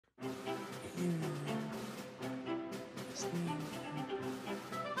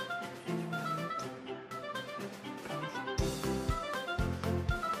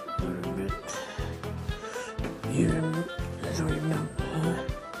You remember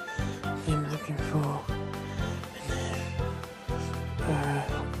him looking for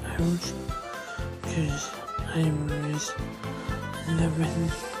house because I was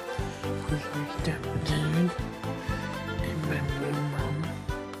 11 with my stepdad and my mum.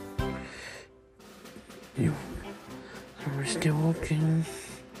 I was still looking,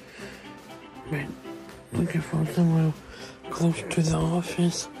 but looking for somewhere close to the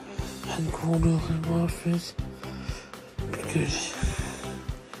office and called the office because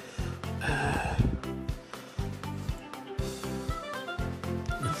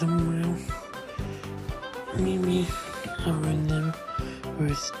somewhere maybe around them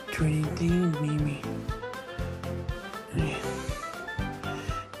was 23 maybe.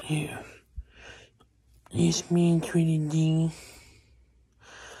 Yeah. Yes, me and 23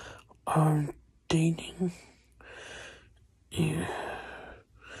 are dating. Yeah.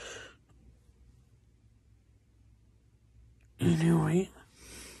 Anyway.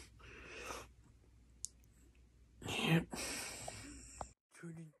 Yep.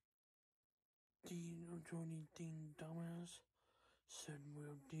 23 dumbass said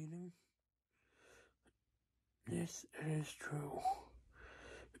we're dating. Yes, it is true.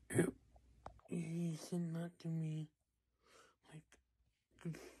 Yep. He sent that to me like a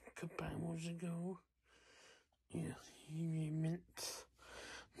couple hours ago. Yes, he meant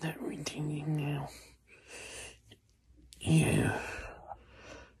that we're dating now. Yeah.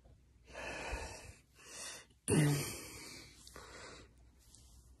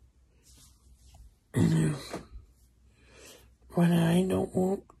 When I don't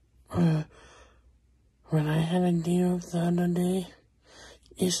want, when I had a day off the other day,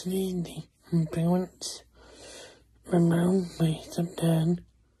 yesterday, my parents, my mom, my stepdad,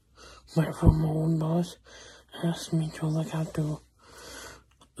 my former old boss, asked me to look after,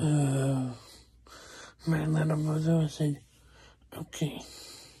 my little brother. I said, okay.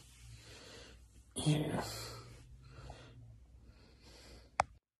 Yeah.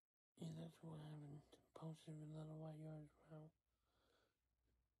 Yeah, that's what happened. Posted a little while yard well.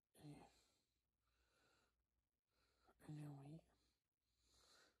 Yeah. Anyway.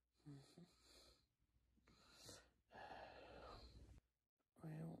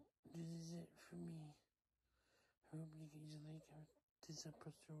 Well, this is it for me. Hope you guys like this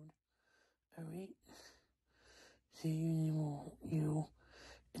episode. Alright? See you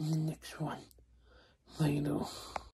in the next one. Later.